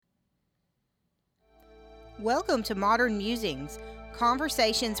Welcome to Modern Musings,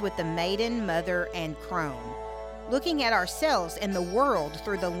 conversations with the maiden, mother, and crone, looking at ourselves and the world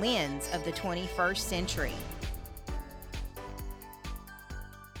through the lens of the 21st century.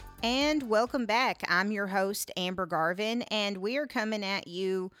 And welcome back. I'm your host, Amber Garvin, and we are coming at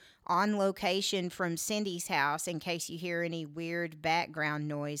you on location from Cindy's house in case you hear any weird background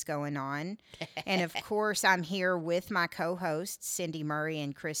noise going on. And of course, I'm here with my co-hosts, Cindy Murray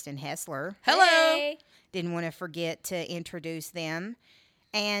and Kristen Hessler. Hello. Hey. Didn't want to forget to introduce them.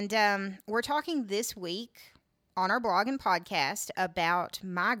 And we're talking this week on our blog and podcast about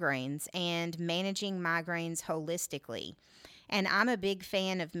migraines and managing migraines holistically. And I'm a big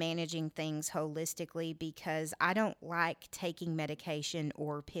fan of managing things holistically because I don't like taking medication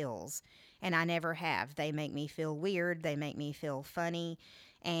or pills. And I never have. They make me feel weird. They make me feel funny.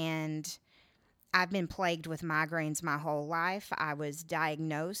 And I've been plagued with migraines my whole life. I was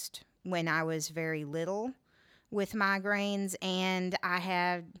diagnosed when I was very little with migraines, and I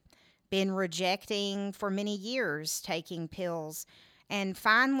have been rejecting for many years taking pills. And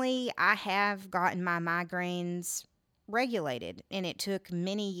finally, I have gotten my migraines regulated, and it took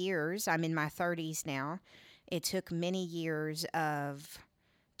many years. I'm in my 30s now. It took many years of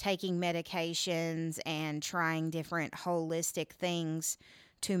taking medications and trying different holistic things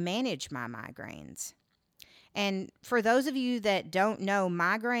to manage my migraines. And for those of you that don't know,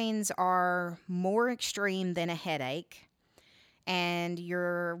 migraines are more extreme than a headache. And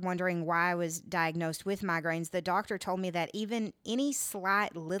you're wondering why I was diagnosed with migraines. The doctor told me that even any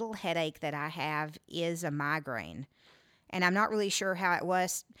slight little headache that I have is a migraine. And I'm not really sure how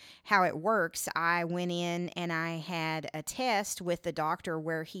it works. I went in and I had a test with the doctor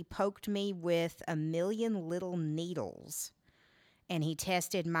where he poked me with 1,000,000 little needles. And he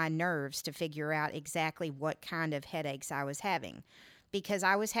tested my nerves to figure out exactly what kind of headaches I was having. Because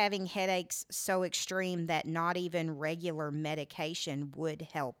I was having headaches so extreme that not even regular medication would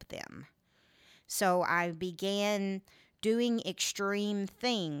help them. So I began doing extreme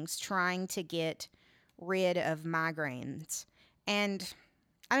things trying to get rid of migraines. And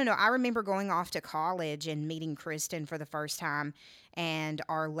I don't know, I remember going off to college and meeting Kristen for the first time and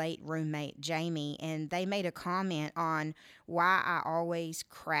our late roommate, Jamie, and they made a comment on why I always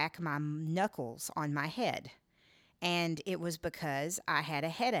crack my knuckles on my head. And it was because I had a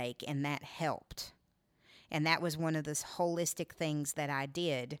headache, and that helped. And that was one of the holistic things that I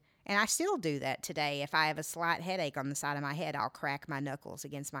did. And I still do that today. If I have a slight headache on the side of my head, I'll crack my knuckles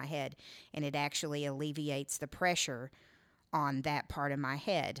against my head, and it actually alleviates the pressure on that part of my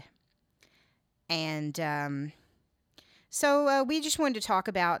head. And so we just wanted to talk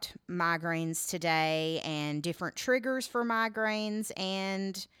about migraines today and different triggers for migraines,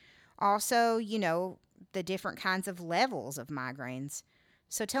 and also, the different kinds of levels of migraines.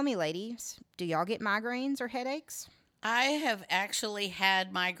 So tell me, ladies, do y'all get migraines or headaches? I have actually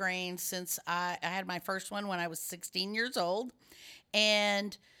had migraines since I had my first one when I was 16 years old.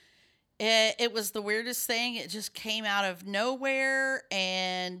 And it was the weirdest thing. It just came out of nowhere,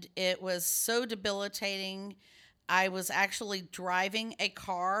 and it was so debilitating. I was actually driving a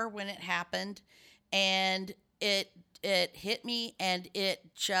car when it happened, and it hit me, and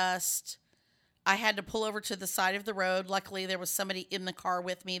I had to pull over to the side of the road. Luckily, there was somebody in the car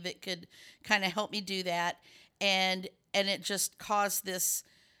with me that could kind of help me do that. And it just caused this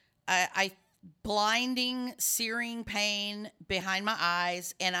blinding, searing pain behind my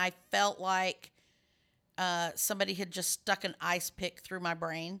eyes. And I felt like somebody had just stuck an ice pick through my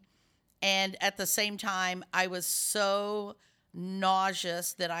brain. And at the same time, I was so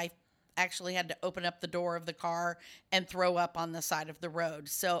nauseous that I actually had to open up the door of the car and throw up on the side of the road.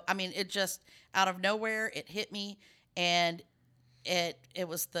 So, I mean, it just out of nowhere, it hit me, and it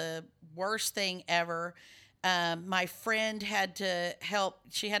was the worst thing ever. My friend had to help.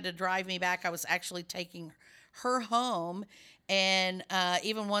 She had to drive me back. I was actually taking her home. And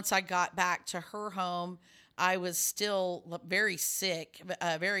even once I got back to her home, I was still very sick,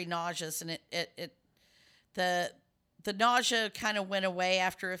 very nauseous. And the nausea kind of went away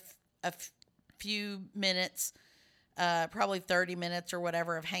after a few minutes, probably 30 minutes or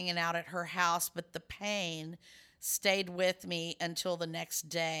whatever, of hanging out at her house. But the pain stayed with me until the next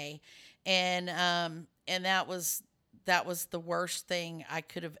day. And that was the worst thing I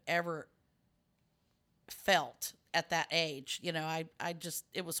could have ever felt at that age. I just,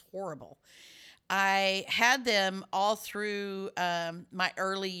 it was horrible. I had them all through my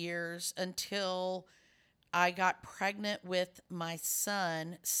early years until I got pregnant with my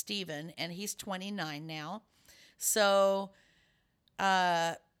son, Steven, and he's 29 now. So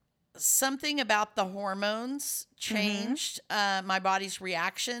something about the hormones changed my body's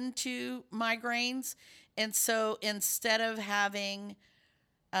reaction to migraines. And so instead of having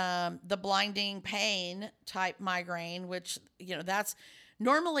the blinding pain type migraine, which, that's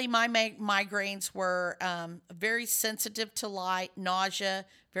normally my migraines were very sensitive to light, nausea,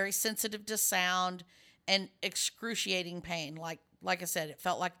 very sensitive to sound, and excruciating pain. Like I said, it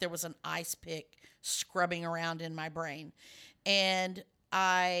felt like there was an ice pick scrubbing around in my brain. And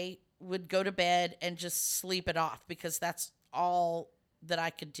I would go to bed and just sleep it off because that's all that I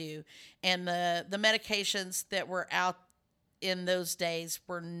could do. And the medications that were out in those days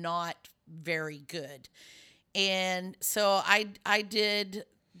were not very good. And so I did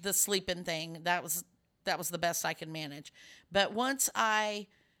the sleeping thing. That was the best I could manage. But once I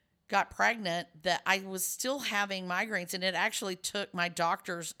got pregnant, that I was still having migraines, and it actually took my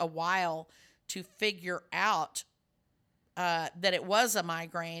doctors a while to figure out that it was a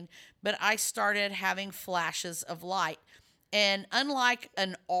migraine. But I started having flashes of light. And unlike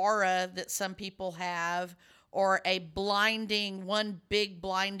an aura that some people have, or a blinding, one big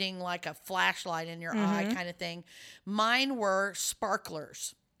blinding like a flashlight in your eye kind of thing, mine were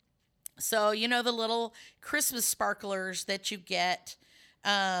sparklers. So, the little Christmas sparklers that you get,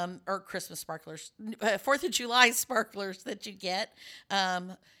 or Christmas sparklers, 4th of July sparklers that you get,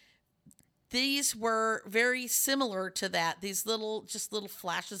 these were very similar to that. These little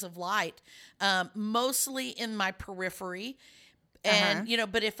flashes of light, mostly in my periphery. And,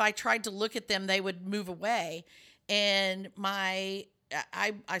 but if I tried to look at them, they would move away. And I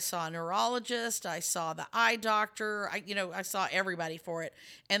saw a neurologist, I saw the eye doctor, I saw everybody for it.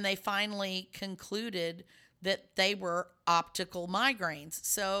 And they finally concluded that they were optical migraines.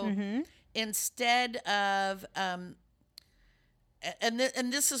 So instead of, and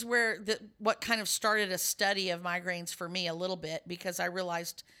this is where what kind of started a study of migraines for me a little bit, because I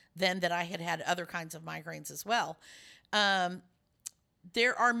realized then that I had other kinds of migraines as well.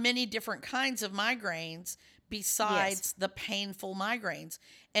 There are many different kinds of migraines besides the painful migraines.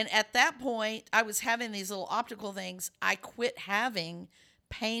 And at that point, I was having these little optical things. I quit having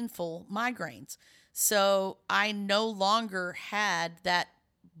painful migraines. So I no longer had that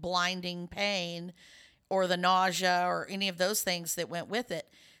blinding pain or the nausea or any of those things that went with it.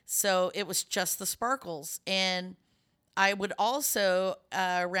 So it was just the sparkles. And I would also,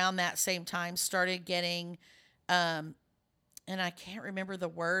 around that same time, started getting, and I can't remember the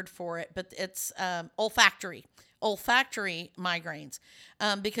word for it, but it's olfactory migraines,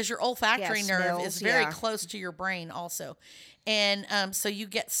 because your olfactory nerve smells, is very close to your brain also. And so you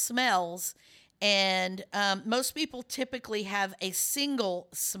get smells, and most people typically have a single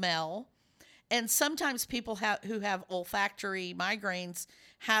smell. And sometimes people who have olfactory migraines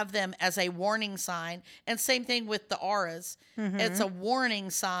have them as a warning sign. And same thing with the auras. It's a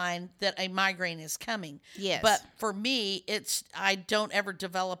warning sign that a migraine is coming. Yes. But for me, I don't ever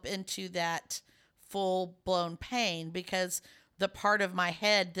develop into that full-blown pain, because the part of my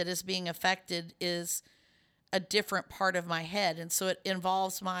head that is being affected is a different part of my head. And so it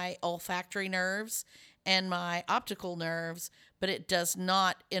involves my olfactory nerves and my optical nerves, but it does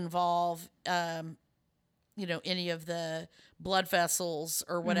not involve, any of the blood vessels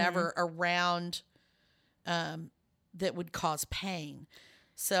or whatever around that would cause pain.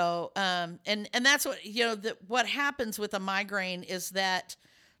 So, and that's what, what happens with a migraine is that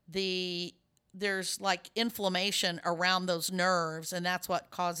there's like inflammation around those nerves, and that's what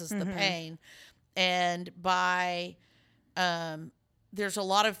causes the pain. And there's a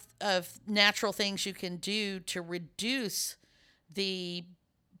lot of natural things you can do to reduce the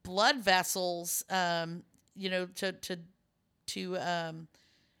blood vessels, to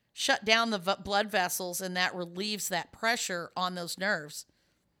shut down the blood vessels, and that relieves that pressure on those nerves.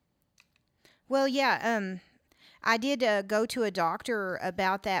 Well, yeah, I did go to a doctor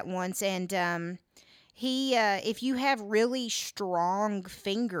about that once, and he, if you have really strong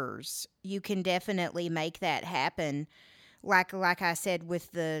fingers, you can definitely make that happen. Like I said,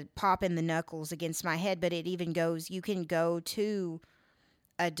 with the popping the knuckles against my head, but it even goes, you can go to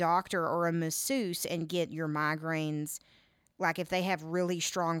a doctor or a masseuse and get your migraines. Like if they have really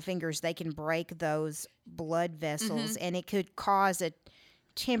strong fingers, they can break those blood vessels, and it could cause a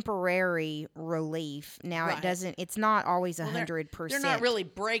temporary relief. Now it's not always 100%. They're not really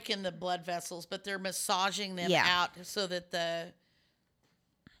breaking the blood vessels, but they're massaging them out so that they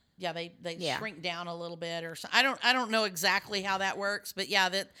shrink down a little bit, or so. I don't know exactly how that works, but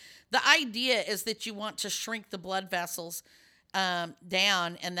that the idea is that you want to shrink the blood vessels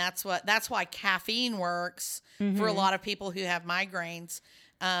down, and that's why caffeine works for a lot of people who have migraines,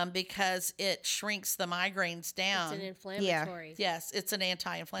 because it shrinks the migraines down. It's an inflammatory. Yes, it's an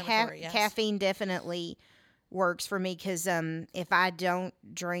anti-inflammatory. Yes. Caffeine definitely works for me because if I don't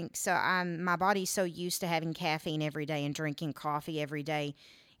drink, my body's so used to having caffeine every day and drinking coffee every day.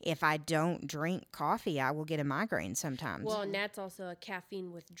 If I don't drink coffee, I will get a migraine sometimes. Well, and that's also a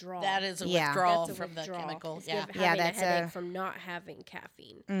caffeine withdrawal. That is a Yeah. withdrawal That's a from withdrawal. the chemical. Instead Yeah. of Yeah, having that's a headache a- from not having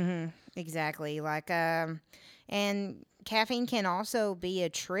caffeine. Exactly. And caffeine can also be a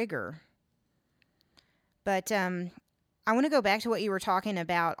trigger. But I want to go back to what you were talking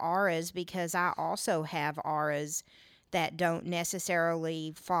about auras because I also have auras that don't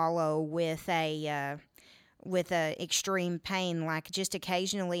necessarily follow with a extreme pain. Like just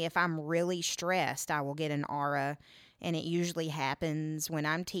occasionally, if I'm really stressed, I will get an aura, and it usually happens when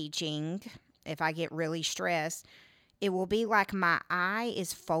I'm teaching. If I get really stressed, it will be like my eye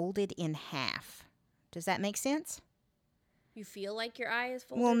is folded in half. Does that make sense? You feel like your eye is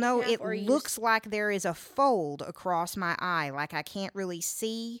folded Well, no, in half, it or you looks like there is a fold across my eye. Like I can't really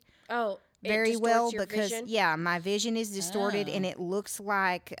see oh, it very distorts well your because, vision? yeah, my vision is distorted and Oh. it looks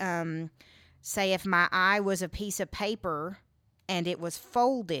like, say, if my eye was a piece of paper and it was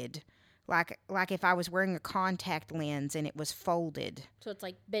folded, like if I was wearing a contact lens and it was folded. So it's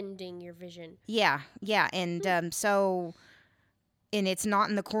like bending your vision. Yeah, and and it's not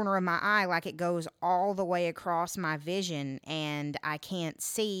in the corner of my eye, like it goes all the way across my vision, and I can't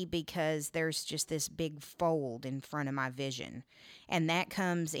see because there's just this big fold in front of my vision. And that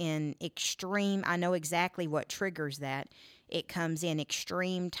comes in extreme, I know exactly what triggers that. It comes in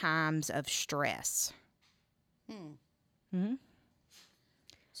extreme times of stress.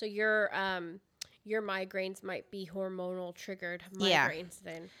 So your migraines might be hormonal triggered Yeah. migraines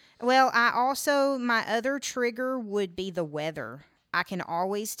then. Well, my other trigger would be the weather. I can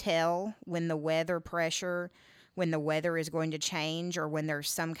always tell when the weather is going to change or when there's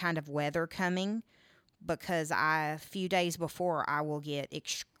some kind of weather coming because a few days before I will get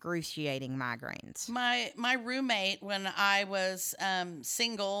excruciating migraines. My roommate, when I was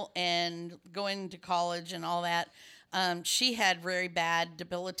single and going to college and all that, she had very bad,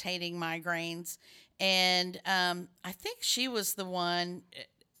 debilitating migraines. And I think she was the one,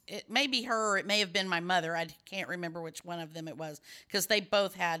 it may be her or it may have been my mother. I can't remember which one of them it was because they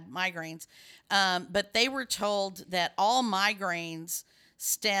both had migraines. But they were told that all migraines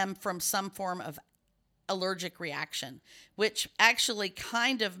stem from some form of allergic reaction, which actually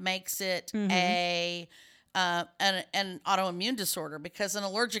kind of makes it an autoimmune disorder because an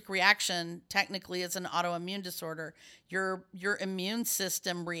allergic reaction technically is an autoimmune disorder. Your immune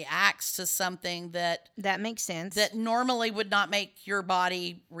system reacts to something that makes sense. that normally would not make your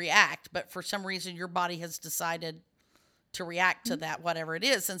body react, but for some reason your body has decided to react to that, whatever it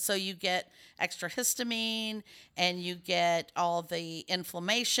is. And so you get extra histamine and you get all the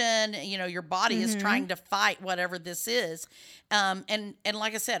inflammation. You know, your body is trying to fight whatever this is. And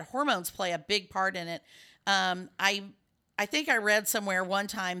like I said, hormones play a big part in it. I think I read somewhere one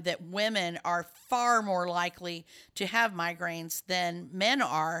time that women are far more likely to have migraines than men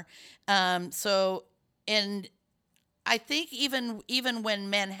are. And I think even when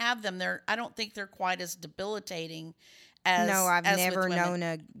men have them, I don't think they're quite as debilitating as no, I've as never with women. known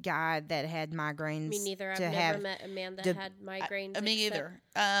a guy that had migraines. Me neither. I've to never have met a man that deb- had migraines. Me except- either.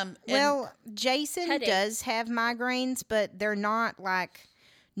 And Well, Jason Headache. does have migraines, but they're not like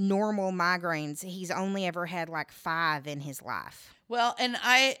normal migraines. He's only ever had like 5 in his life. Well, and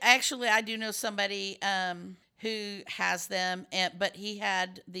I do know somebody who has them, but he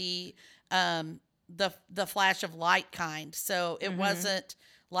had the flash of light kind, so it wasn't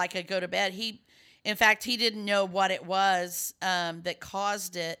like a go to bed. In fact, he didn't know what it was that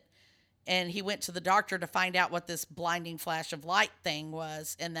caused it, and he went to the doctor to find out what this blinding flash of light thing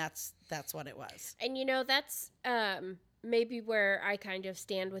was, and that's what it was. And that's maybe where I kind of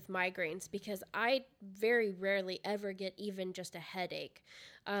stand with migraines because I very rarely ever get even just a headache.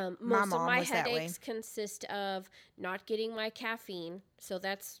 Most mom of my was that way. headaches consist of not getting my caffeine, so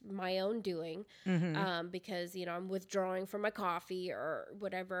that's my own doing because I'm withdrawing from my coffee or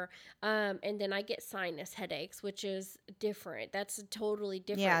whatever. And then I get sinus headaches, which is different. That's a totally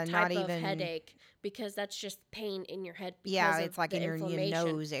different type of headache because that's just pain in your head. Yeah, Because it's of like the in your inflammation.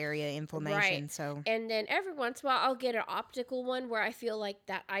 nose area inflammation. Right. So And then every once in a while, I'll get an optical one where I feel like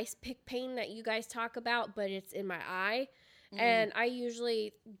that ice pick pain that you guys talk about, but it's in my eye. And I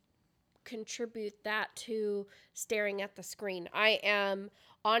usually contribute that to staring at the screen. I am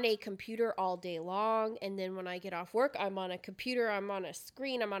on a computer all day long, and then when I get off work, I'm on a computer, I'm on a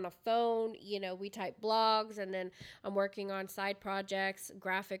screen, I'm on a phone. We type blogs, and then I'm working on side projects,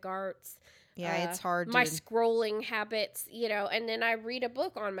 graphic arts. yeah, it's hard My to scrolling habits, and then I read a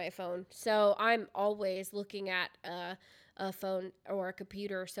book on my phone. So I'm always looking at a phone or a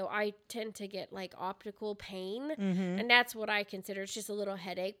computer. So I tend to get like optical pain, Mm-hmm. and that's what I consider. It's just a little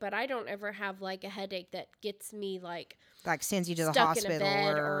headache, but I don't ever have like a headache that gets me like Like sends you to the stuck in a hospital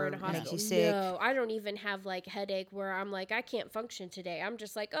bed or or in a makes hospital. you sick. No, I don't even have like headache where I'm like I can't function today. I'm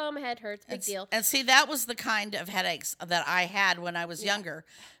just like, oh, my head hurts, big deal. And see, that was the kind of headaches that I had when I was younger.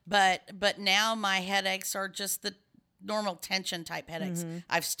 But now my headaches are just the normal tension type headaches.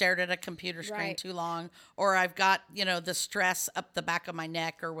 I've stared at a computer screen Right. too long, or I've got, the stress up the back of my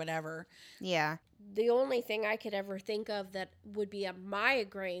neck or whatever. Yeah. The only thing I could ever think of that would be a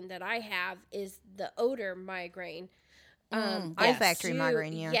migraine that I have is the odor migraine. I Olfactory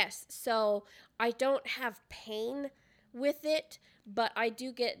migraine, yeah. Yes. So I don't have pain with it, but I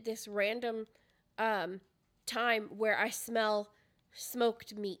do get this random time where I smell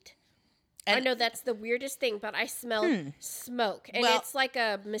smoked meat. I And- know that's the weirdest thing, but I smell smoke, and Well- it's like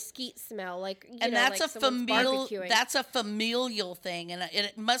a mesquite smell, like And that's like a someone's barbecuing. that's a familial thing, and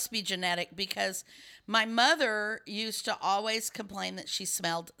it must be genetic because my mother used to always complain that she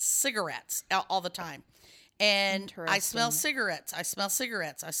smelled cigarettes all the time. And I smell Interesting. cigarettes. I smell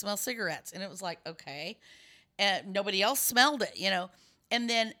cigarettes. I smell cigarettes. And it was like, okay. And nobody else smelled it, And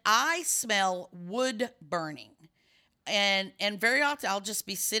then I smell wood burning. And very often I'll just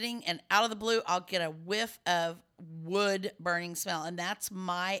be sitting and out of the blue I'll get a whiff of wood burning smell. And that's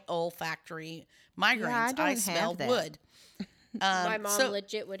my olfactory migraines. I don't smell have that. wood. My mom so-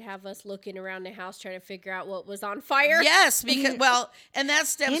 legit would have us looking around the house trying to figure out what was on fire. Yes, because and that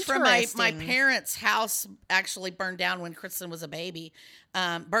stems from my Interesting. parents' house actually burned down when Kristen was a baby,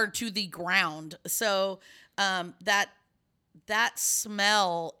 burned to the ground. So that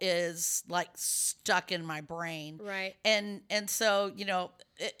smell is like stuck in my brain, Right. and so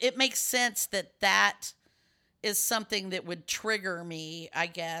it makes sense that is something that would trigger me, I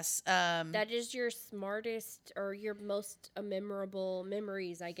guess. That is your smartest or your most memorable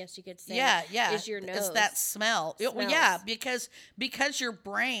memories, I guess you could say. Yeah. Is your nose. It's that smell. Well, yeah, because your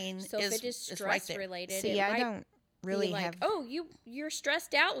brain So is if it is is right stress there. related, See, it I might don't really be like, have. oh, you're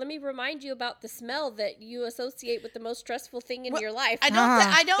stressed out. Let me remind you about the smell that you associate with the most stressful thing in your life.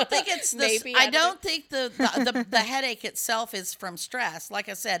 I don't think it's the. Maybe, I I don't don't think the headache itself is from stress. Like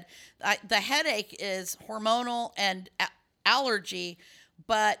I said, the headache is hormonal and allergy,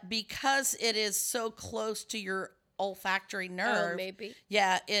 but because it is so close to your olfactory nerve, maybe.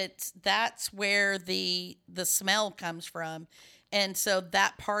 yeah, that's where the smell comes from, and so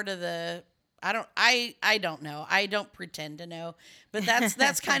that part of the. I don't know. I don't pretend to know, but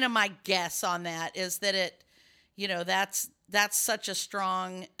that's kind of my guess on that is that it, that's such a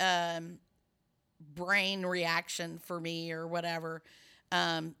strong brain reaction for me or whatever.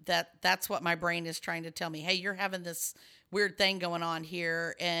 That's what my brain is trying to tell me. Hey, you're having this weird thing going on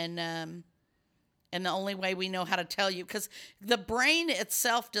here, and the only way we know how to tell you, because the brain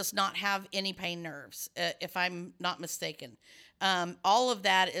itself does not have any pain nerves, if I'm not mistaken. All of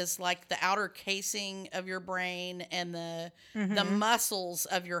that is like the outer casing of your brain and the muscles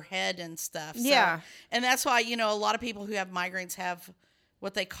of your head and stuff. So, Yeah. and that's why, a lot of people who have migraines have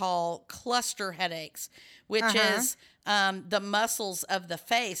what they call cluster headaches, which is the muscles of the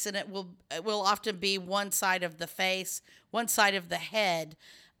face. And it will often be one side of the face, one side of the head.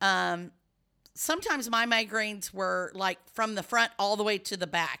 Sometimes my migraines were like from the front all the way to the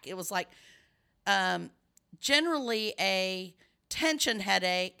back. It was like generally a tension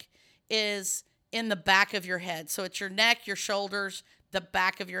headache is in the back of your head. So it's your neck, your shoulders, the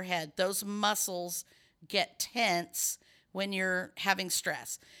back of your head. Those muscles get tense when you're having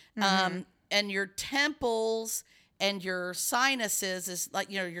stress. And your temples and your sinuses is like,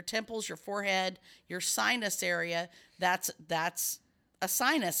 your temples, your forehead, your sinus area, that's a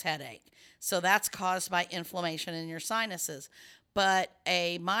sinus headache. So that's caused by inflammation in your sinuses. But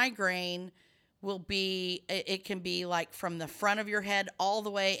a migraine it can be like from the front of your head all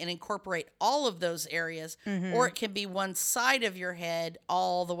the way and incorporate all of those areas, or it can be one side of your head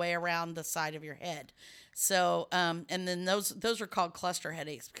all the way around the side of your head. So, and then those are called cluster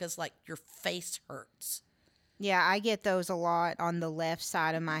headaches because like your face hurts. Yeah, I get those a lot on the left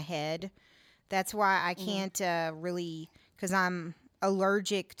side of my head. That's why I can't really, because I'm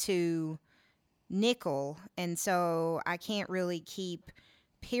allergic to nickel, and so I can't really keep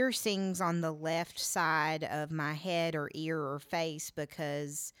piercings on the left side of my head or ear or face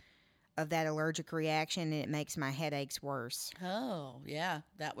because of that allergic reaction, and it makes my headaches worse. Oh, yeah,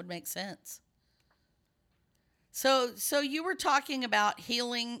 that would make sense. So you were talking about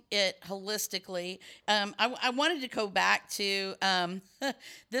healing it holistically. I wanted to go back to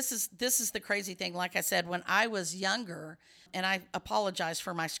this is the crazy thing. Like I said, when I was younger, and I apologize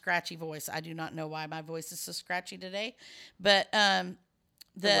for my scratchy voice. I do not know why my voice is so scratchy today, but weather.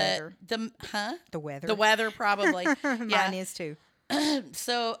 The weather. The weather probably. Mine is too.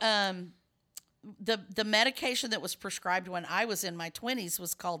 So the medication that was prescribed when I was in my 20s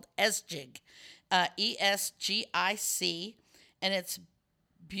was called Esgig, ESGIC, and it's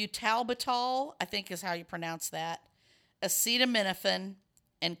butalbital, I think is how you pronounce that, acetaminophen,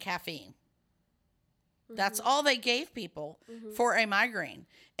 and caffeine. That's all they gave people for a migraine.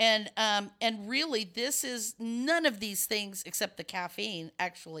 And really, this is none of these things except the caffeine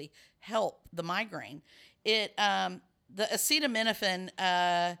actually help the migraine. The acetaminophen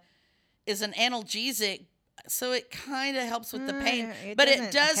is an analgesic, so it kind of helps with the pain, but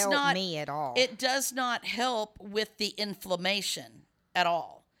it does help not me at all. It does not help with the inflammation at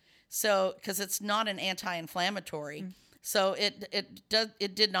all. So because it's not an anti-inflammatory, so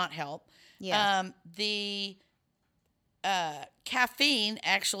it did not help. Yeah. The caffeine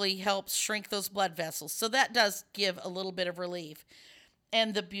actually helps shrink those blood vessels, so that does give a little bit of relief.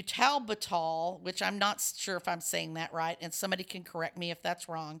 And the butalbital, which I'm not sure if I'm saying that right, and somebody can correct me if that's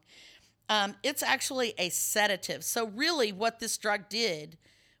wrong, it's actually a sedative. So really what this drug did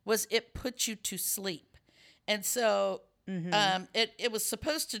was it put you to sleep. And so it was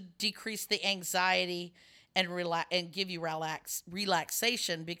supposed to decrease the anxiety and give you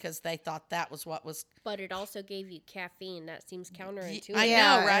relaxation, because they thought that was what was. But it also gave you caffeine. That seems counterintuitive. I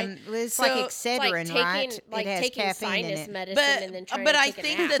know, right? It's So- like It's like Excedrin, taking, right? like it has taking caffeine in sinus it. medicine and then trying to I take a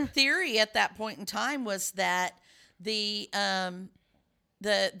think nap. the theory at that point in time was that the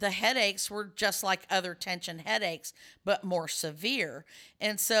headaches were just like other tension headaches, but more severe.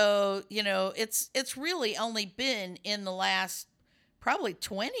 And so, it's really only been in the last probably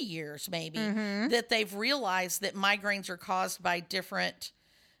 20 years maybe that they've realized that migraines are caused by different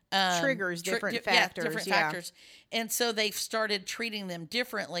Triggers, different factors. different yeah. factors. And so they've started treating them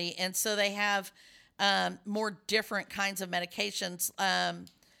differently. And so they have more different kinds of medications,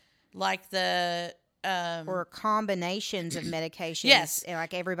 like the Or combinations of medications. Yes.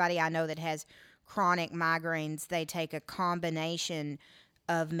 Like everybody I know that has chronic migraines, they take a combination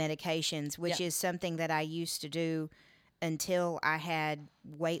of medications, which Yeah. is something that I used to do until I had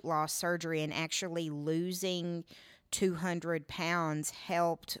weight loss surgery, and actually losing 200 pounds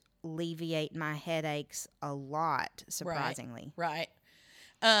helped alleviate my headaches a lot, surprisingly. Right.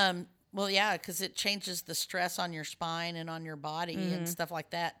 Well, yeah, because it changes the stress on your spine and on your body and stuff like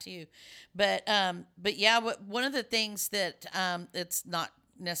that too. But yeah, one of the things that it's not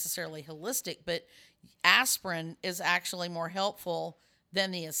necessarily holistic, but aspirin is actually more helpful than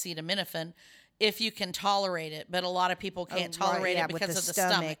the acetaminophen if you can tolerate it. But a lot of people can't tolerate it because of the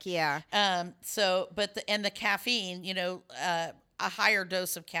stomach. Yeah. But the caffeine, a higher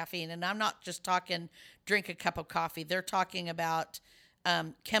dose of caffeine, and I'm not just talking drink a cup of coffee. They're talking about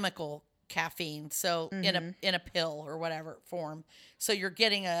chemical caffeine, so in a pill or whatever form. So you're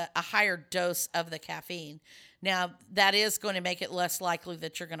getting a higher dose of the caffeine. Now that is going to make it less likely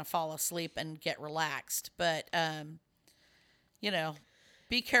that you're going to fall asleep and get relaxed, but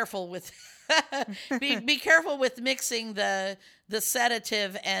be careful with be careful with mixing the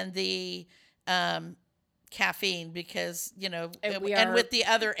sedative and the caffeine, because and with the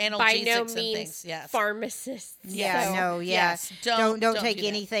other analgesics by no and means things. Yes. pharmacists. Yeah, So- no, yeah. Yes, Don't don't take do that.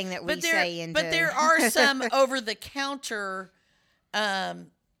 anything that we But say into. but there are some over-the-counter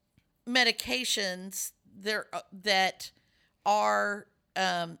medications there that are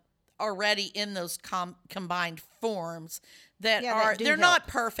already in those combined forms that Yeah, that are do they're help. not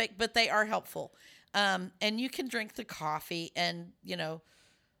perfect, but they are helpful. And you can drink the coffee and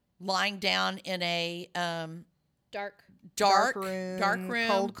lying down in a Dark. dark room,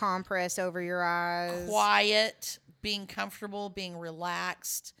 cold compress over your eyes. quiet, being comfortable, being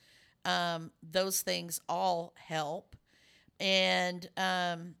relaxed. Those things all help. And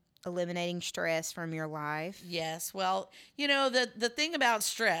Eliminating stress from your life. yes, well, the thing about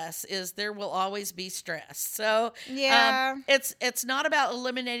stress is there will always be stress. So Yeah. it's not about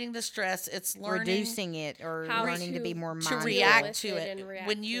eliminating the stress. It's learning Reducing it or How learning to be to- more to mindful. react with to it it. and react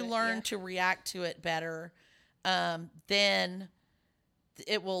When you to it, learn yeah. to react to it better, then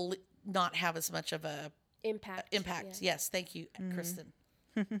it will not have as much of a Impact. impact. Yeah. Yes, thank you, Kristen.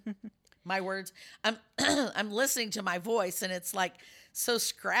 My words. I'm listening to my voice and it's like so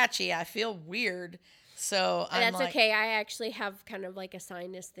scratchy. I feel weird. So I'm That's like, okay. I actually have kind of like a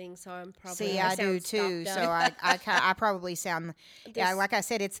sinus thing, so I'm probably See, I do sound too. stopped So up. I probably sound, yeah, This- like I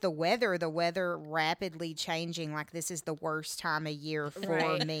said, it's the weather. The weather rapidly changing. Like this is the worst time of year for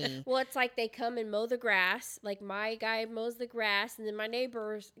Right. me. Well, it's like they come and mow the grass. Like my guy mows the grass, and then my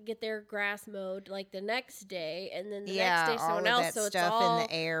neighbors get their grass mowed like the next day, and then the next day Yeah, all someone of else. that So it's stuff all in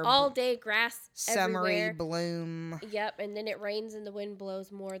the air, all day grass summery everywhere. bloom. Yep, and then it rains and the wind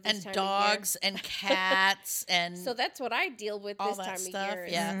blows more this and time dogs and cats and of year. So that's what I deal with all this that time stuff, of year.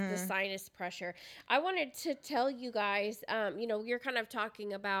 Is yeah. the sinus pressure. I wanted to tell you guys, you're kind of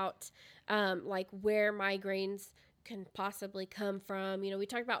talking about like where migraines can possibly come from. We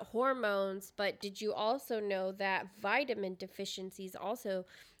talked about hormones, but did you also know that vitamin deficiencies also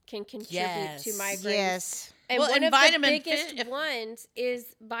can contribute to Yes. migraines? Yes. And Well, one and of the vitamin biggest if- ones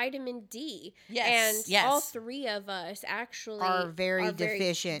is vitamin D. Yes, And yes. all three of us actually Are very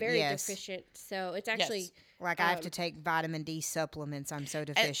deficient, Very yes. deficient. So it's actually Like I have to take vitamin D supplements. I'm so A-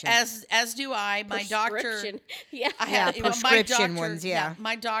 deficient. as do I. My doctor. prescription. Yeah. I Yeah, had, well, prescription ones, yeah.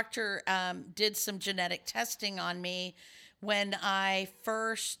 My doctor did some genetic testing on me when I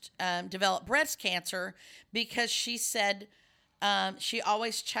first developed breast cancer because she said she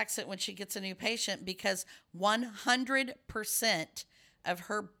always checks it when she gets a new patient because 100% of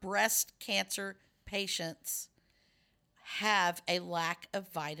her breast cancer patients have a lack of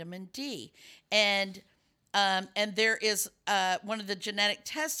vitamin D. And there is one of the genetic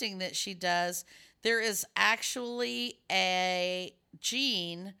testing that she does. There is actually a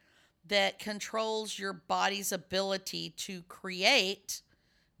gene that controls your body's ability to create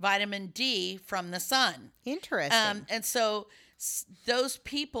vitamin D from the sun. Interesting. And so those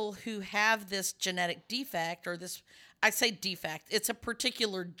people who have this genetic defect or this, I say defect, it's a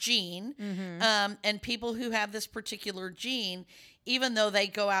particular gene. And people who have this particular gene, even though they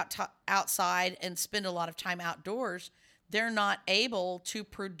go outside and spend a lot of time outdoors, they're not able to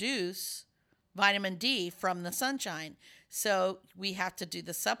produce vitamin D from the sunshine. So we have to do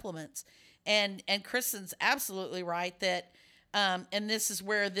the supplements. And Kristen's absolutely right that, and this is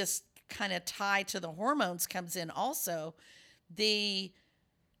where this kind of tie to the hormones comes in also. The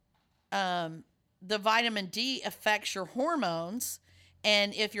vitamin D affects your hormones,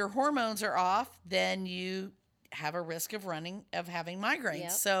 and if your hormones are off, then you have a risk of having migraines.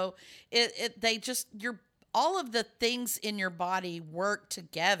 Yep. So all of the things in your body work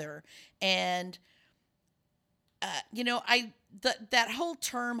together, and that whole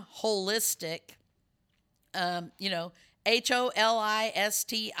term holistic, holistic.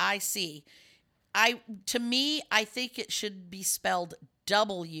 To me, I think it should be spelled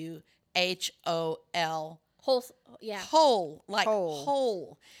WHOL. Whole. Yeah. Whole, like Whole.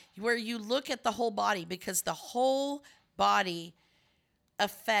 whole, where you look at the whole body because the whole body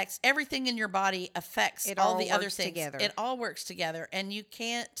affects everything in your body, affects It all all the other works things. together. It all works together, and you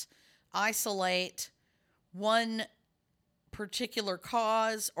can't isolate one particular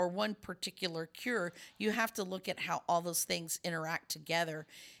cause or one particular cure. You have to look at how all those things interact together,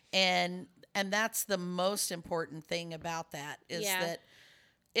 and that's the most important thing about that is Yeah. that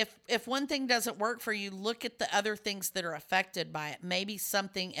if one thing doesn't work for you, look at the other things that are affected by it. Maybe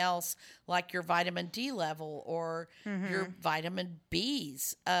something else like your vitamin D level or your vitamin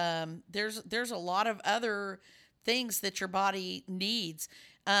Bs. There's a lot of other things that your body needs.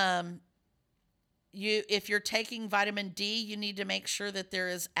 If you're taking vitamin D, you need to make sure that there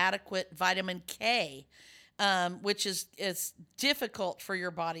is adequate vitamin K, which is difficult for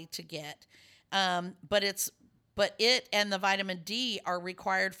your body to get. But it and the vitamin D are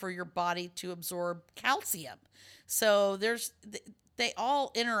required for your body to absorb calcium. So they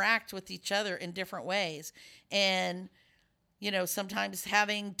all interact with each other in different ways. And, sometimes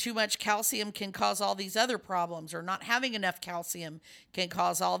having too much calcium can cause all these other problems, or not having enough calcium can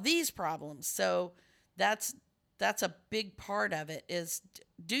cause all these problems. So that's a big part of it is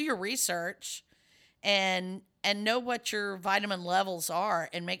do your research and know what your vitamin levels are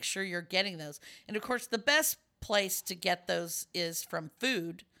and make sure you're getting those. And of course, the best place to get those is from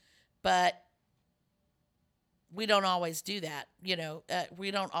food, but we don't always do that. We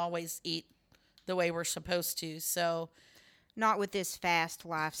don't always eat the way we're supposed to. So Not with this fast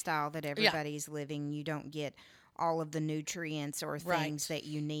lifestyle that everybody's living. You don't get all of the nutrients or things that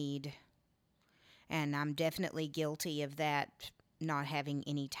you need. And I'm definitely guilty of that, not having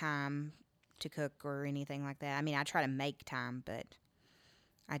any time to cook or anything like that. I mean, I try to make time, but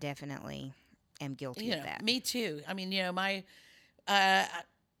I definitely am guilty of that. Me too. I mean, my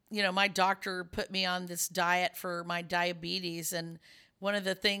doctor put me on this diet for my diabetes, and one of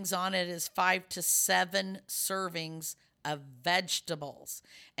the things on it is 5 to 7 servings of vegetables.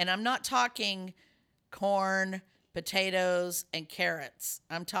 And I'm not talking corn, potatoes, and carrots.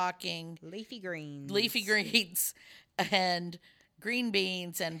 I'm talking Leafy greens. And green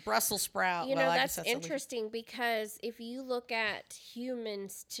beans and Brussels sprout. You know, Well, I guess that's a leafy- interesting because if you look at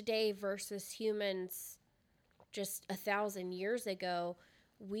humans today versus humans just 1,000 years ago,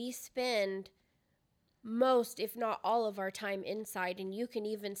 we spend most, if not all of our time inside. And you can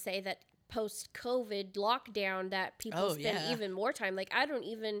even say that post-COVID lockdown that people spend even more time. Like, I don't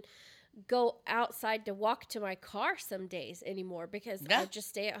even go outside to walk to my car some days anymore because I just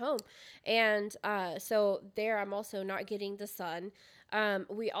stay at home. And so there I'm also not getting the sun.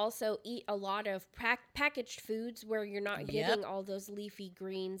 We also eat a lot of packaged foods where you're not getting all those leafy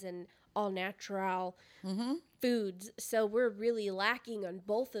greens and all natural foods. So we're really lacking on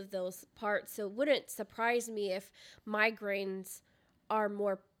both of those parts. So it wouldn't surprise me if migraines are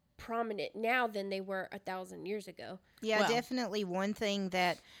more prominent now than they were 1,000 years ago. Yeah, definitely. One thing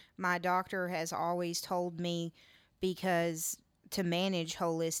that my doctor has always told me, because to manage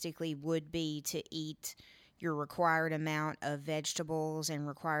holistically, would be to eat your required amount of vegetables and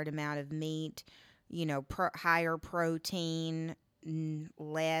required amount of meat, you know, higher protein,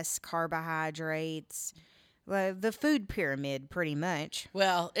 less carbohydrates, the food pyramid pretty much.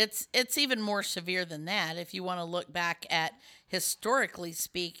 Well, it's even more severe than that. If you want to look back at historically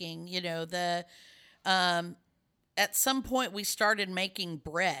speaking, you know, at some point we started making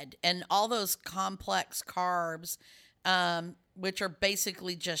bread and all those complex carbs, which are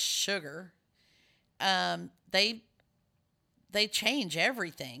basically just sugar. They change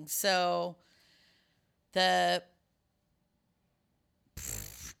everything. So I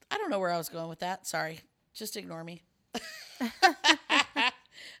don't know where I was going with that. Sorry. Just ignore me.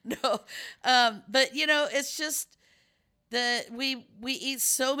 No. But you know, it's just we eat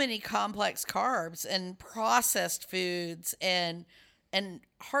so many complex carbs and processed foods, and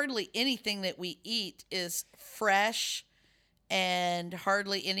hardly anything that we eat is fresh, and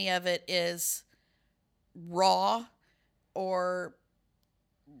hardly any of it is raw or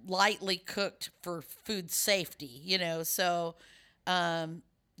lightly cooked for food safety, you know. So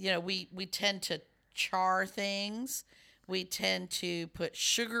you know, we tend to char things. We tend to put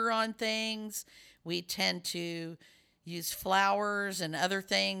sugar on things. We tend to use flours and other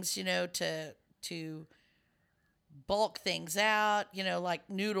things, you know, to bulk things out, you know, like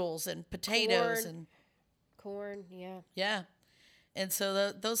noodles and potatoes Corn, yeah. Yeah. And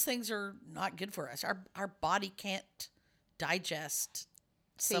so those things are not good for us. Our body can't digest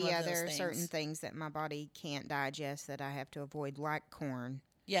some of those there are things. certain things that my body can't digest that I have to avoid, like corn.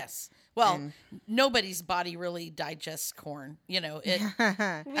 Yes. Well, nobody's body really digests corn. You know, We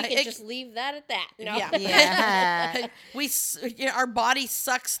can just leave that at that. No. Yeah. Our body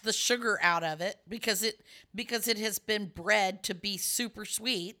sucks the sugar out of it because it has been bred to be super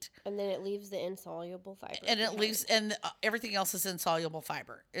sweet, and then it leaves the insoluble fiber. and everything else is insoluble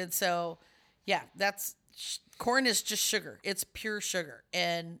fiber. And so, yeah, corn is just sugar. It's pure sugar,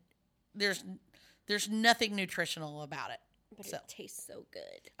 and there's nothing nutritional about it. But it tastes so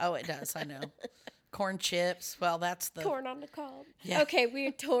good. Oh, it does. I know. Corn chips. Well, that's the corn on the cob. Yeah. Okay, we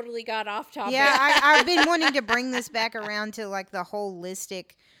totally got off topic. Yeah, I've been wanting to bring this back around to like the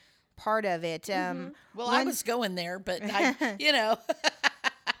holistic part of it. Well, I was going there, but you know.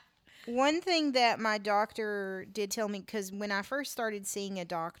 One thing that my doctor did tell me, because when I first started seeing a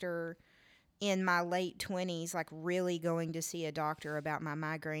doctor in my late 20s, like really going to see a doctor about my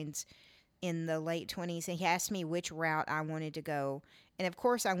migraines in the late 20s, and he asked me which route I wanted to go. And of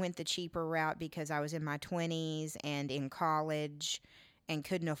course, I went the cheaper route because I was in my 20s and in college and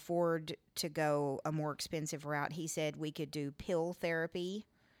couldn't afford to go a more expensive route. He said we could do pill therapy,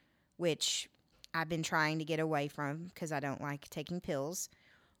 which I've been trying to get away from because I don't like taking pills.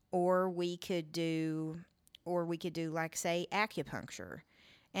 Or we could do like, say, acupuncture.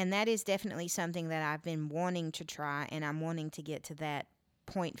 And that is definitely something that I've been wanting to try, and I'm wanting to get to that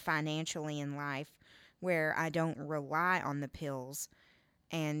point financially in life where I don't rely on the pills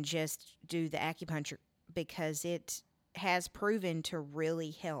and just do the acupuncture, because it has proven to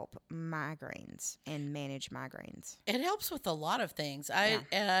really help migraines and manage migraines. It helps with a lot of things.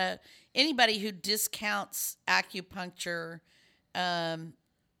 Anybody who discounts acupuncture,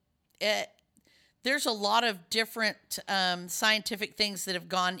 there's a lot of different scientific things that have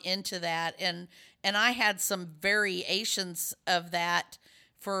gone into that, and I had some variations of that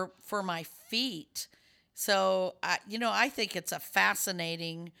for my feet. So I think it's a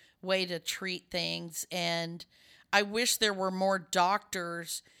fascinating way to treat things, and I wish there were more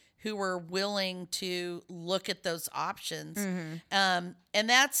doctors who were willing to look at those options. And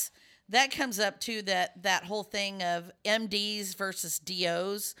that comes up to that whole thing of MDs versus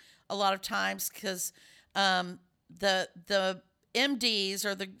DOs. a lot of times because the MDs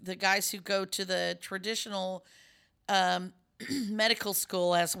or the guys who go to the traditional medical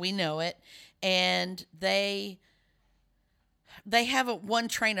school as we know it, and they have one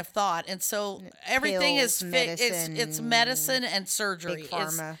train of thought, and so everything Pills, it's medicine and surgery Big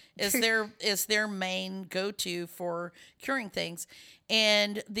pharma. is their main go-to for curing things.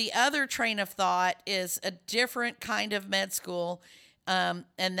 And the other train of thought is a different kind of med school, and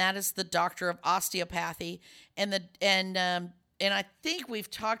that is the doctor of osteopathy. And I think we've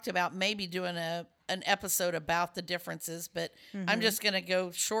talked about maybe doing an episode about the differences, but I'm just going to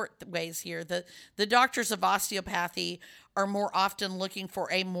go short ways here. The doctors of osteopathy are more often looking for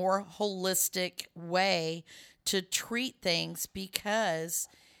a more holistic way to treat things because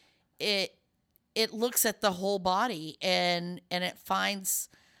it looks at the whole body and it finds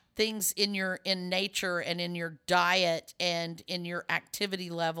things in nature and in your diet and in your activity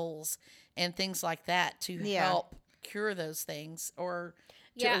levels and things like that to help cure those things or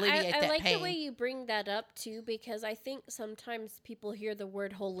to alleviate that I like pain. the way you bring that up too, because I think sometimes people hear the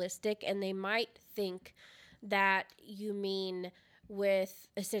word holistic and they might think that you mean with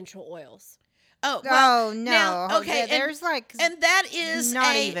essential oils. Oh, well, no. now, okay, There's and that is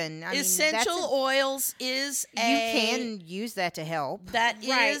not even. Essential oils is you can use that to help. That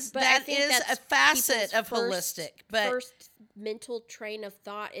Right, is but I that think is that's a facet of people's holistic. But first mental train of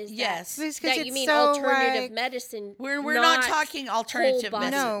thought is yes, that you mean alternative medicine. we're not talking alternative body.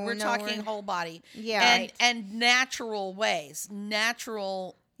 medicine. No, we're no, talking we're- whole body. Yeah. and natural ways,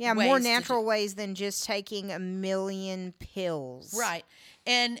 more more natural ways than just taking a million pills. Right.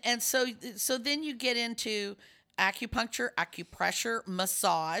 And so then you get into acupuncture, acupressure,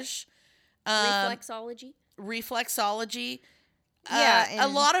 massage, reflexology. Yeah, A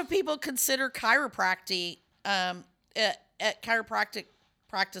lot of people consider chiropractic chiropractic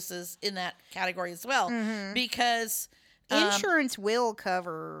practices in that category as well because Insurance will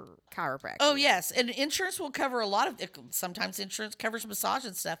cover chiropractic. oh yes, and insurance will cover a lot of. Sometimes insurance covers massage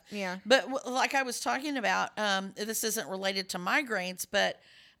and stuff. Yeah. But like I was talking about, this isn't related to migraines, but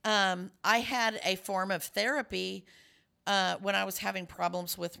I had a form of therapy when I was having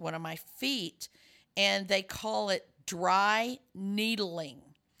problems with one of my feet, and they call it dry needling,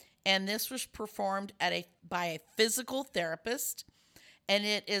 and this was performed by a physical therapist, and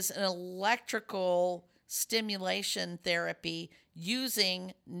it is an electrical stimulation therapy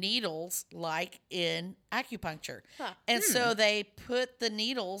using needles like in acupuncture. And so they put the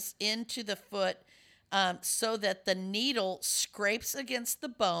needles into the foot so that the needle scrapes against the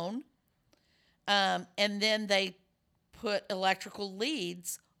bone. And then they put electrical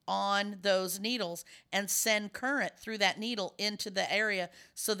leads on those needles and send current through that needle into the area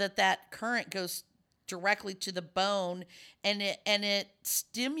so that current goes directly to the bone and it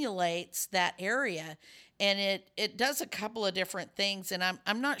stimulates that area, and it does a couple of different things, and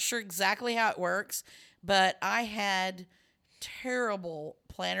I'm not sure exactly how it works, but I had terrible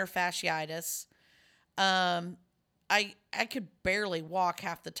plantar fasciitis. I could barely walk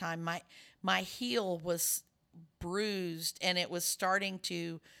half the time. My heel was bruised and it was starting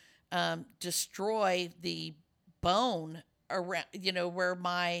to destroy the bone around, where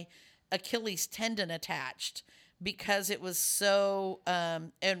my Achilles tendon attached, because it was so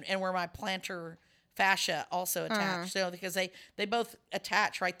and where my plantar fascia also attached. Because they both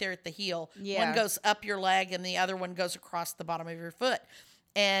attach right there at the heel. Yeah. One goes up your leg and the other one goes across the bottom of your foot.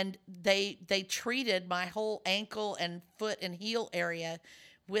 And they treated my whole ankle and foot and heel area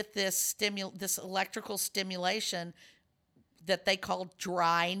with this electrical stimulation that they called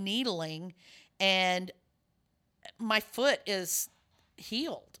dry needling, and my foot is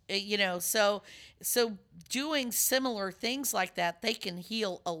healed. So doing similar things like that, they can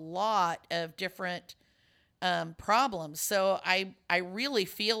heal a lot of different problems. So I really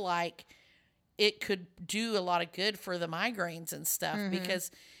feel like it could do a lot of good for the migraines and stuff,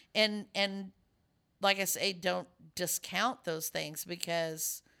 because and like I say, don't discount those things,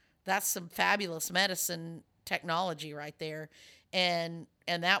 because that's some fabulous medicine technology right there. And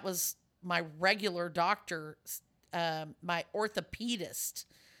that was my regular doctor, my orthopedist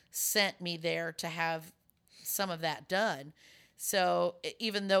sent me there to have some of that done. So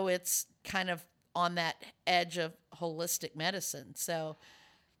even though it's kind of on that edge of holistic medicine. So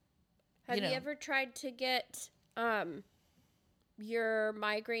have you ever tried to get your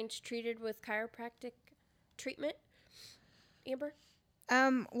migraines treated with chiropractic treatment, Amber?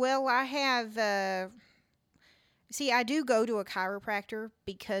 Well, I have, I do go to a chiropractor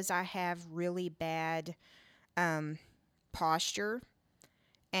because I have really bad, posture,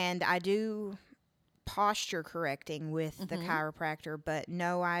 and I do posture correcting with the chiropractor, but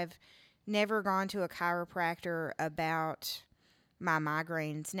no, I've never gone to a chiropractor about my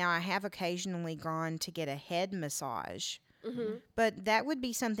migraines. Now, I have occasionally gone to get a head massage, but that would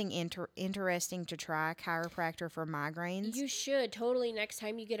be something interesting to try, chiropractor for migraines. You should totally next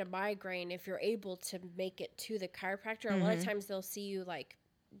time you get a migraine, if you're able to make it to the chiropractor. A lot of times they'll see you like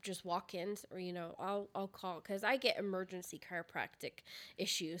just walk-ins, or I'll call because I get emergency chiropractic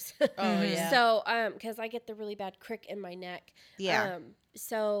issues. Oh yeah. So because I get the really bad crick in my neck. Yeah.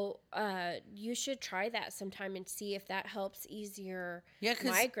 So you should try that sometime and see if that helps ease your Yeah,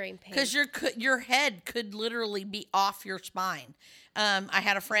 migraine pain. because your head could literally be off your spine. I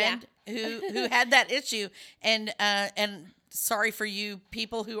had a friend who had that issue, and sorry for you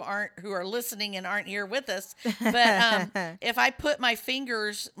people who are listening and aren't here with us, but if I put my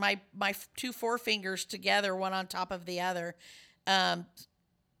fingers, my two forefingers together, one on top of the other,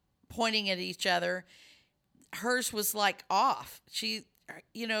 pointing at each other, hers was like off. She,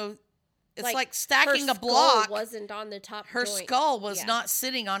 it's like stacking her a block. skull wasn't on the top. Her joint. skull was Yeah. not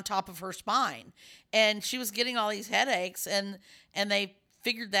sitting on top of her spine, and she was getting all these headaches, and they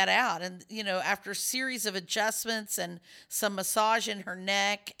figured that out. And after a series of adjustments and some massage in her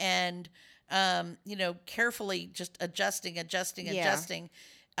neck, and carefully just adjusting,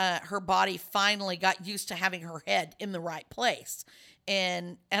 her body finally got used to having her head in the right place.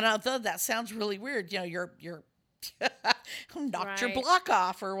 And although that sounds really weird, you're knocked your Right. block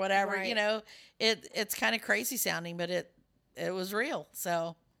off or whatever, Right. it's kind of crazy sounding, but it was real.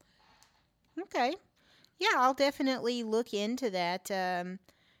 So Okay. Yeah, I'll definitely look into that.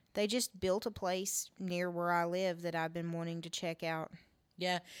 They just built a place near where I live that I've been wanting to check out.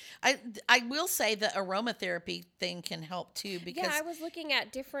 yeah, I will say the aromatherapy thing can help too, because Yeah, I was looking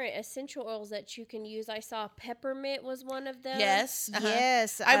at different essential oils that you can use. I saw peppermint was one of them. yes,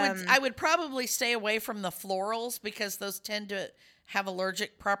 Yes. I would probably stay away from the florals because those tend to have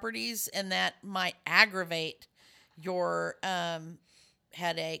allergic properties, and that might aggravate your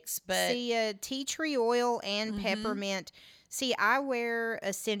headaches. But see, tea tree oil and Mhm. peppermint. See, I wear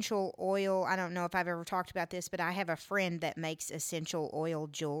essential oil. I don't know if I've ever talked about this, but I have a friend that makes essential oil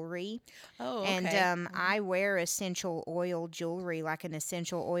jewelry. okay. And I wear essential oil jewelry, like an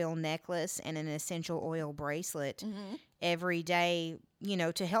essential oil necklace and an essential oil bracelet Mhm. every day,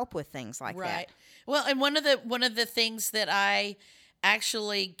 to help with things like Right. that. Well, and one of the things that I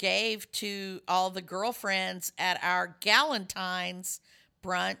actually gave to all the girlfriends at our Galentine's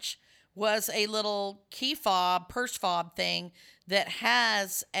brunch was a little key fob, purse fob thing that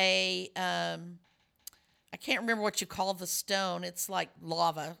has a I can't remember what you call the stone. It's like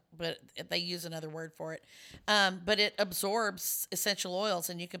lava, but they use another word for it. But it absorbs essential oils,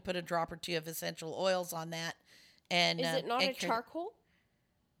 and you can put a drop or two of essential oils on that. And Is it not a it can- charcoal?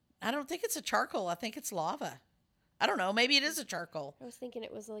 I don't think it's a charcoal. I think it's lava. I don't know. Maybe it is a charcoal. I was thinking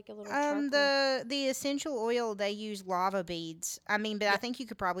it was like a little charcoal. The essential oil, they use lava beads. I mean, but I think you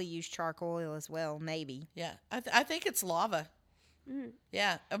could probably use charcoal oil as well, maybe. Yeah, I think it's lava. Mm.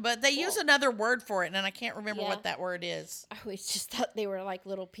 Yeah, but they use Cool. another word for it, and I can't remember Yeah. what that word is. I always just thought they were like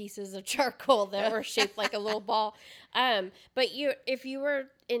little pieces of charcoal that were shaped like a little ball. But if you were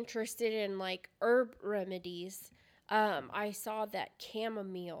interested in like herb remedies, I saw that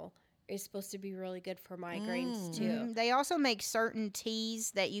chamomile is supposed to be really good for migraines too. Mhm. They also make certain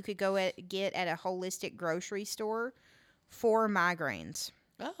teas that you could get at a holistic grocery store for migraines.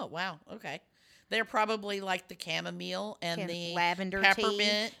 Oh, wow. Okay. They're probably like the chamomile and the lavender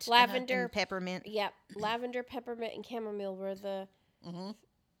peppermint. tea, Lavender, and peppermint. yep, lavender, peppermint, and chamomile were Mm-hmm.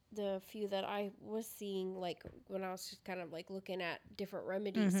 the few that I was seeing, like when I was just kind of like looking at different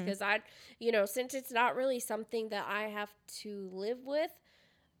remedies, because since it's not really something that I have to live with,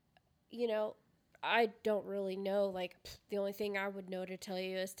 I don't really know. Like the only thing I would know to tell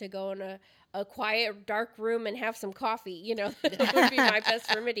you is to go in a quiet, dark room and have some coffee. That would be my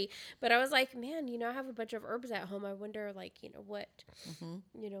best remedy. But I was like, man, I have a bunch of herbs at home. I wonder, like, what,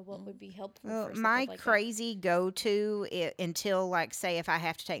 what would be helpful. Well, for something my like crazy go-to until, like, say, if I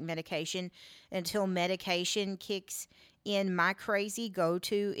have to take medication, until medication kicks in, my crazy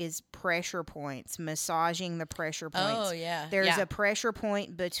go-to is pressure points, massaging the pressure points. Oh, yeah. There's yeah. a pressure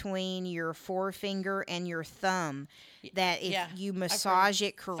point between your forefinger and your thumb that if Yeah, you massage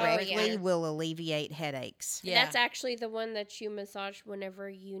it correctly yeah. will alleviate headaches. Yeah. That's actually the one that you massage whenever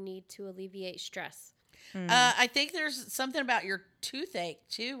you need to alleviate stress. I think there's something about your toothache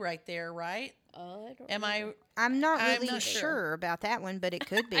too, right there, right? I don't Am know. I'm not I'm really not sure. sure. About that one, but it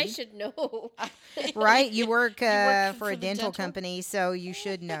could be. I should know. Right? You work, work for for a the dental dental? company, so you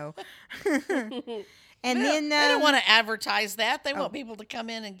should know. And then they don't want to advertise that. They want people to come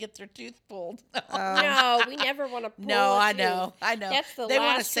in and get their tooth pulled. No, we never want to pull No, a I tooth. know. That's the They last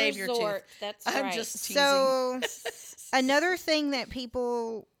want to save your resort. tooth. That's I'm right. just teasing. So another thing that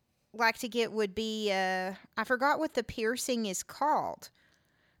people like to get would be I forgot what the piercing is called,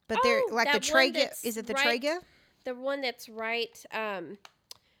 but they're Oh, like the that one trachea. that's Is it the right- trachea? The one that's right,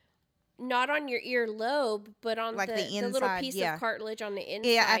 not on your earlobe, but on Like the little inside, piece yeah. of cartilage on the inside.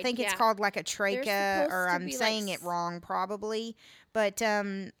 Yeah, I think it's called like a trachea, supposed or to I'm be, like, saying it wrong probably. But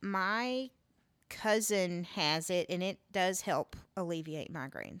my cousin has it, and it does help alleviate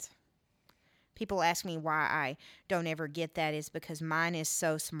migraines. People ask me why I don't ever get that. Is because mine is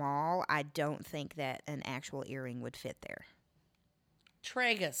so small. I don't think that an actual earring would fit there.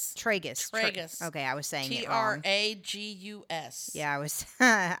 Tragus. Tragus. Okay, I was saying it wrong. Tragus. Yeah, I was.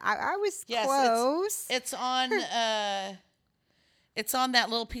 I was Yes, close. It's on. It's on that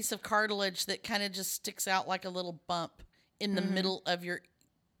little piece of cartilage that kind of just sticks out like a little bump in the middle of your.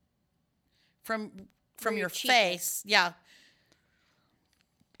 From Where your your cheek face, yeah.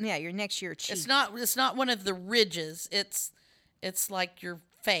 Yeah, you're next to your cheek. It's not one of the ridges. It's like your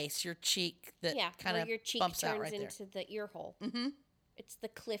face, your cheek that kind where of your cheek bumps turns out right there. into the ear hole. Mm-hmm. It's the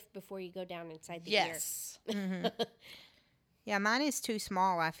cliff before you go down inside the ear. Yes. Yeah, mine is too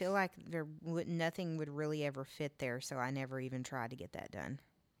small. I feel like nothing would really ever fit there, so I never even tried to get that done.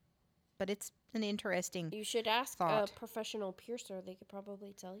 But it's an interesting. You should ask thought. a professional piercer. They could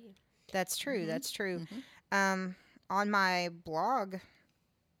probably tell you. That's true. That's true. Mhm. On my blog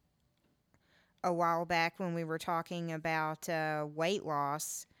a while back when we were talking about weight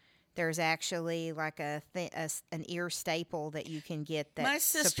loss, there's actually like an ear staple that you can get My that's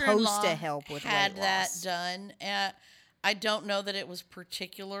sister-in-law supposed to help with had weight that loss. done. I don't know that it was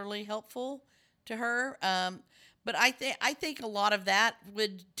particularly helpful to her, but I think a lot of that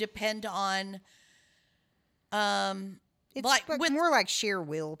would depend on. It's like like with- more like sheer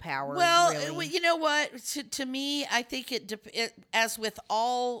willpower. Well, really. you know what? To me, I think it as with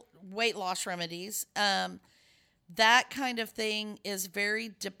all weight loss remedies, that kind of thing is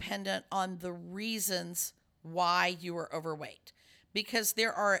very dependent on the reasons why you are overweight, because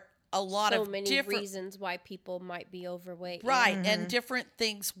there are a lot so of many different reasons why people might be overweight. right, and different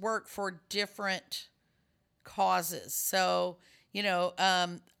things work for different causes. So,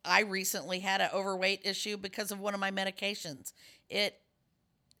 I recently had an overweight issue because of one of my medications. It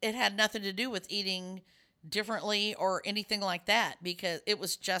had nothing to do with eating differently or anything like that, because it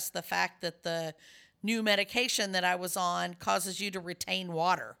was just the fact that the new medication that I was on causes you to retain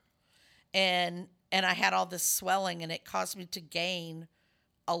water. And I had all this swelling, and it caused me to gain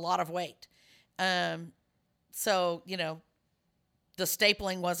a lot of weight. So, the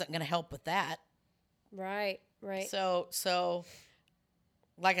stapling wasn't going to help with that. Right. So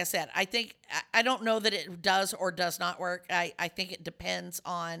like I said, I don't know that it does or does not work. I think it depends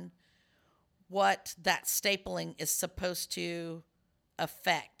on what that stapling is supposed to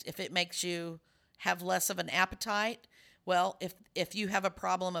affect. If it makes you have less of an appetite, well, if you have a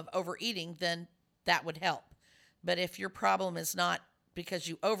problem of overeating, then that would help. But if your problem is not because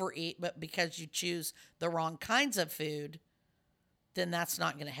you overeat, but because you choose the wrong kinds of food, then that's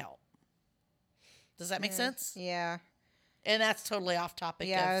not going to help. Does that make sense? Yeah. And that's totally off topic.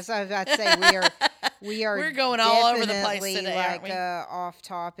 Yeah, as I was about to say, we are We're going all over the place definitely, today, aren't we? off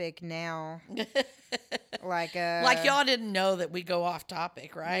topic now. like y'all didn't know that we go off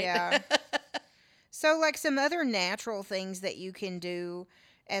topic, right? Yeah. So like some other natural things that you can do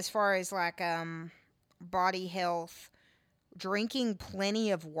as far as like body health, drinking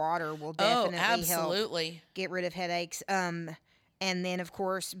plenty of water will definitely help absolutely. get rid of headaches. And then of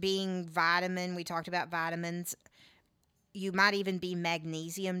course we talked about vitamins. You might even be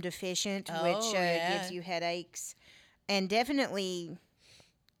magnesium deficient, which gives you headaches. And definitely,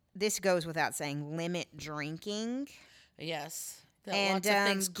 this goes without saying, limit drinking. Yes. And lots of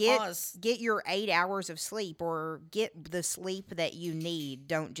things get your 8 hours of sleep, or get the sleep that you need.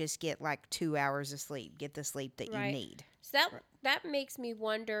 Don't just get like 2 hours of sleep. Get the sleep that you need. So that makes me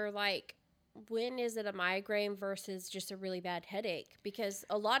wonder, like, when is it a migraine versus just a really bad headache? Because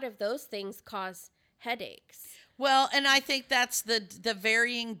a lot of those things cause headaches. Well, and I think that's the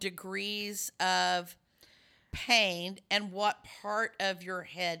varying degrees of pain and what part of your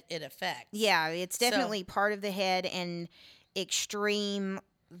head it affects. Yeah, it's definitely part of the head, and the extreme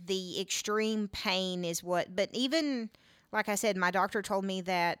pain is what. But even, like I said, my doctor told me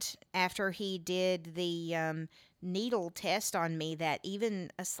that after he did the needle test on me, that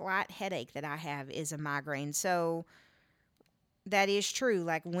even a slight headache that I have is a migraine. So that is true.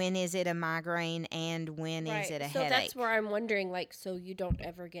 Like, when is it a migraine and when is it a so headache? that's where I'm wondering, like, so you don't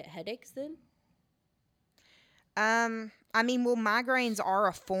ever get headaches then? I mean, well, migraines are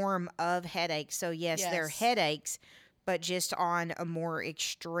a form of headache. So, yes, they're Yes. headaches, but just on a more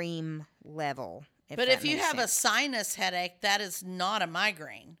extreme level. But that if you makes have a sense. sinus headache, that is not a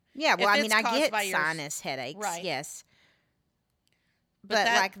migraine. Yeah, well, if I mean, it's I caused get by your- sinus headaches, Right. yes. But But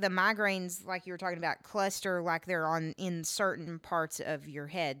that- like the migraines, like you were talking about, cluster like they're on in certain parts of your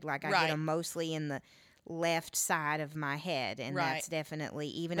head. Like I get Right. them mostly in the left side of my head, and Right. that's definitely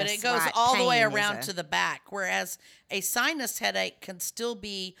even. But a it goes slight all the way pain is around a- to the back. Whereas a sinus headache can still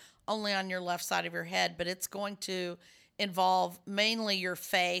be only on your left side of your head, but it's going to involve mainly your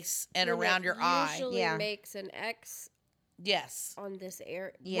face and When around it your eye. Usually Yeah. makes an X Yes. on this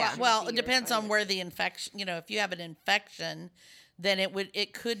area. Yeah. Well, it depends on where the infection. If you have an infection, then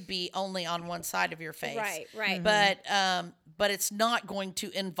it could be only on one side of your face. Right, right. But it's not going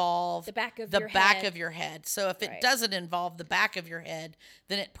to involve The back of the your back head. of your head. So if it Right. doesn't involve the back of your head,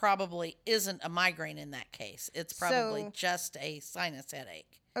 then it probably isn't a migraine in that case. It's probably So- just a sinus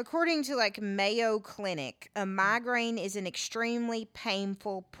headache. According to like Mayo Clinic, a migraine is an extremely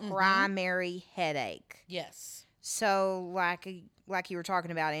painful primary headache. Yes. So like you were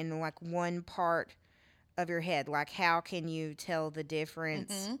talking about in like one part of your head, like how can you tell the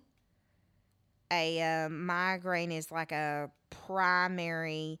difference? Mhm. A migraine is like a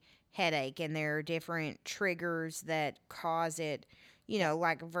primary headache, and there are different triggers that cause it.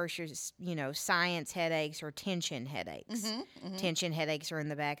 Like versus science headaches or tension headaches. Mhm. Mhm. Tension headaches are in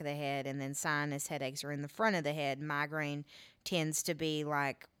the back of the head, and then sinus headaches are in the front of the head. Migraine tends to be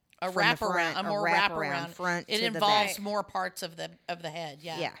like A from the wraparound, front, a more wraparound wraparound. front It to involves the more parts of the head.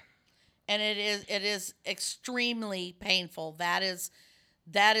 back. Yeah. And it is extremely painful. That is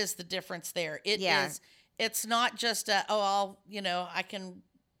the difference there. Yeah. It's not just I can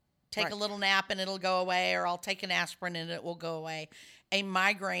take Right. a little nap and it'll go away, or I'll take an aspirin and it will go away. A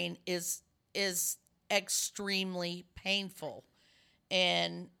migraine is extremely painful.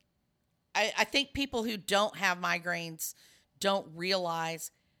 And I think people who don't have migraines don't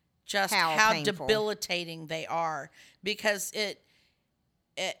realize just How how painful. debilitating they are, because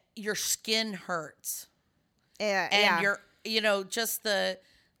your skin hurts, and yeah. your just the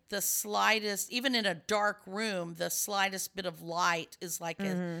slightest, even in a dark room, the slightest bit of light is like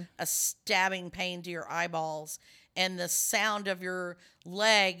a stabbing pain to your eyeballs, and the sound of your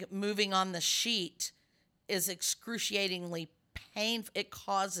leg moving on the sheet is excruciatingly painful. It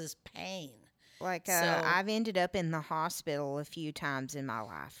causes pain. Like So- I've ended up in the hospital a few times in my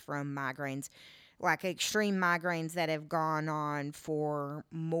life from migraines, like extreme migraines that have gone on for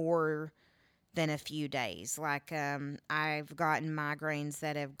more than a few days. Like I've gotten migraines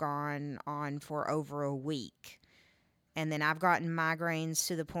that have gone on for over a week. And then I've gotten migraines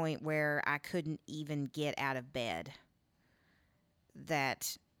to the point where I couldn't even get out of bed.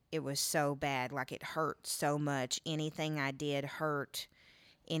 That it was so bad. Like it hurt so much. Anything I did hurt.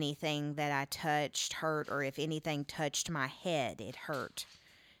 Anything that I touched hurt, or if anything touched my head, it hurt.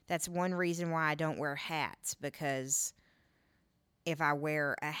 That's one reason why I don't wear hats, because if I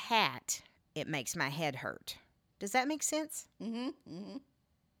wear a hat, it makes my head hurt. Does that make sense? Mm-hmm. Mm-hmm.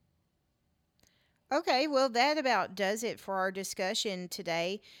 Okay, well, that about does it for our discussion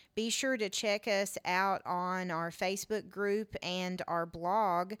today. Be sure to check us out on our Facebook group and our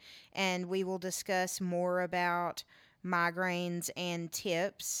blog, and we will discuss more about migraines and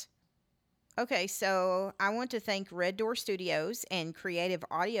tips. Okay, so I want to thank Red Door Studios and Creative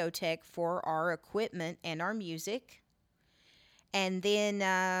Audio Tech for our equipment and our music. And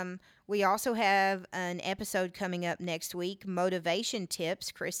then we also have an episode coming up next week, Motivation Tips.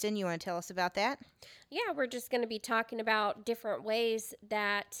 Kristen, you want to tell us about that? Yeah, we're just going to be talking about different ways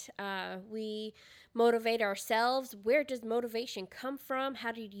that we motivate ourselves. Where does motivation come from?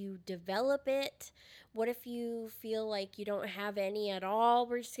 How do you develop it? What if you feel like you don't have any at all?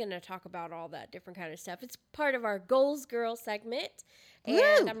 We're just going to talk about all that different kind of stuff. It's part of our Goals Girl segment, and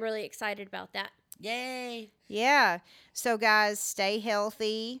Woo! I'm really excited about that. Yay. Yeah. So, guys, stay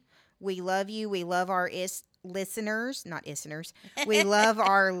healthy. We love you. We love our listeners, not listeners. We love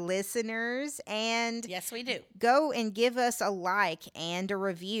our listeners. And Yes, we do. go and give us a like and a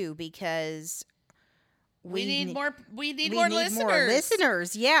review, because We need ne- more. We need we more need listeners. more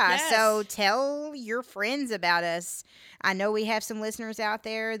listeners. Yeah. Yes. So tell your friends about us. I know we have some listeners out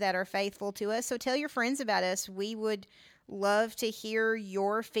there that are faithful to us. So tell your friends about us. We would love to hear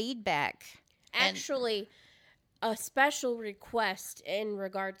your feedback. And- Actually, a special request in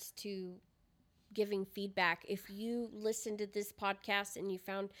regards to giving feedback. If you listen to this podcast and you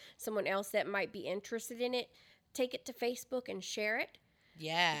found someone else that might be interested in it, take it to Facebook and share it.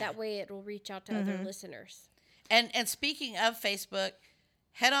 Yeah. That way it will reach out to other listeners. And speaking of Facebook,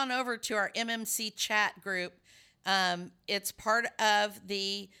 head on over to our MMC chat group It's part of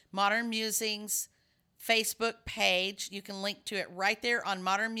the Modern Musings Facebook page. You can link to it right there on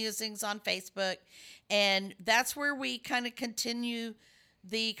Modern Musings on Facebook. And that's where we kind of continue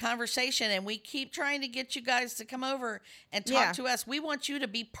the conversation, and we keep trying to get you guys to come over and talk to us. We want you to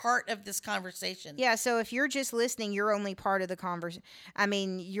be part of this conversation. Yeah, so if you're just listening, you're only part of the conversation. I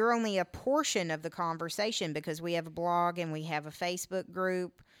mean, you're only a portion of the conversation because we have a blog and we have a Facebook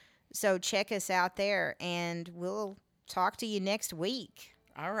group. So check us out there, and we'll talk to you next week.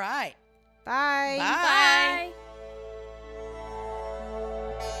 All right. Bye. Bye. Bye.